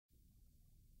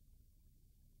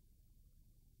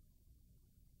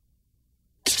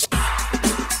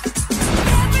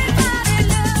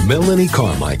Melanie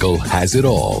Carmichael has it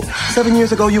all. 7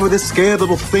 years ago, you were this scared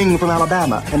little thing from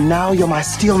Alabama, and now you're my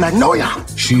steel magnolia.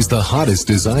 She's the hottest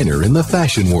designer in the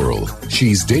fashion world.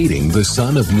 She's dating the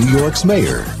son of New York's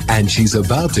mayor, and she's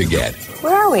about to get...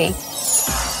 Where are we?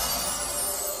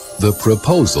 the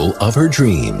proposal of her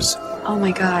dreams. Oh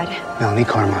my God. Melanie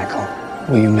Carmichael,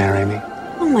 will you marry me?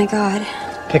 Oh my God.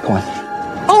 Pick one.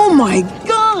 Oh my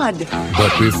God!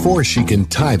 But before she can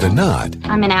tie the knot,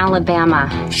 I'm in Alabama.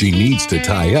 she needs to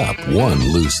tie up one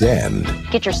loose end.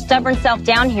 Get your stubborn self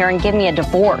down here and give me a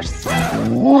divorce.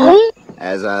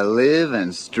 As I live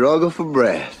and struggle for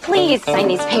breath. Please sign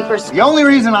these papers. The only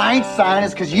reason I ain't signing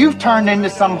is because you've turned into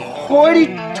some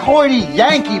hoity-toity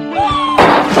Yankee.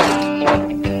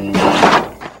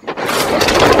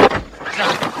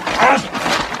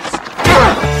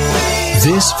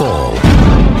 This fall,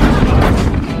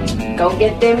 Go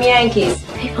get them Yankees.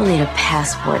 People need a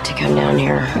passport to come down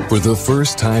here. for the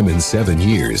first time in 7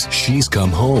 years, she's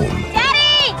come home.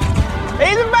 Daddy!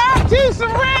 He's about to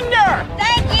surrender!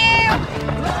 Thank you!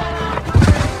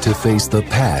 To face the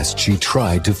past she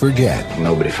tried to forget.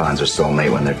 Nobody finds their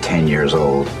soulmate when they're 10 years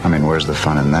old. I mean, where's the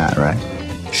fun in that, right?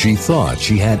 She thought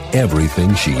she had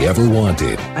everything she ever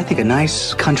wanted. I think a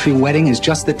nice country wedding is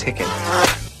just the ticket.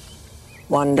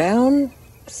 One down,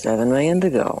 7 million to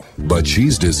go. But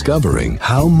she's discovering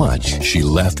how much she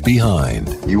left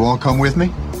behind. You all come with me?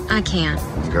 I can't.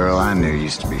 The girl I knew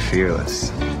used to be fearless.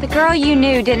 The girl you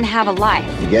knew didn't have a life.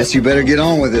 I guess you better get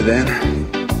on with it then.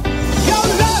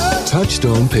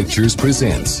 Touchstone Pictures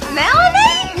presents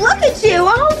Melanie? Look at you,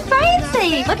 all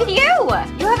fancy. Look at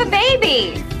you. You have a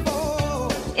baby.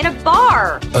 In a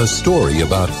bar. a story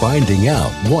about finding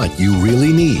out what you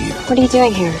really need. What are you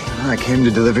doing here? I came to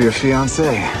deliver your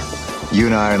fiancé. You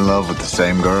and I are in love with the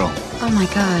same girl. Oh my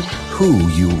God. Who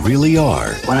you really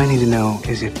are What I need to know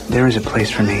is if there is a place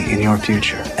for me in your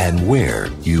future. and where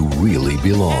you really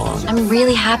belong. I'm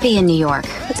really happy in New York.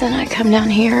 But then I come down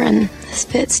here and this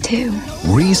fits too.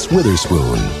 Reese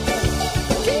Witherspoon.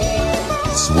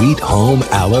 Sweet Home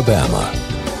Alabama.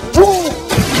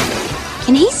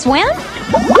 Can he swim?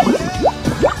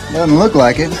 Doesn't look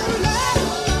like it.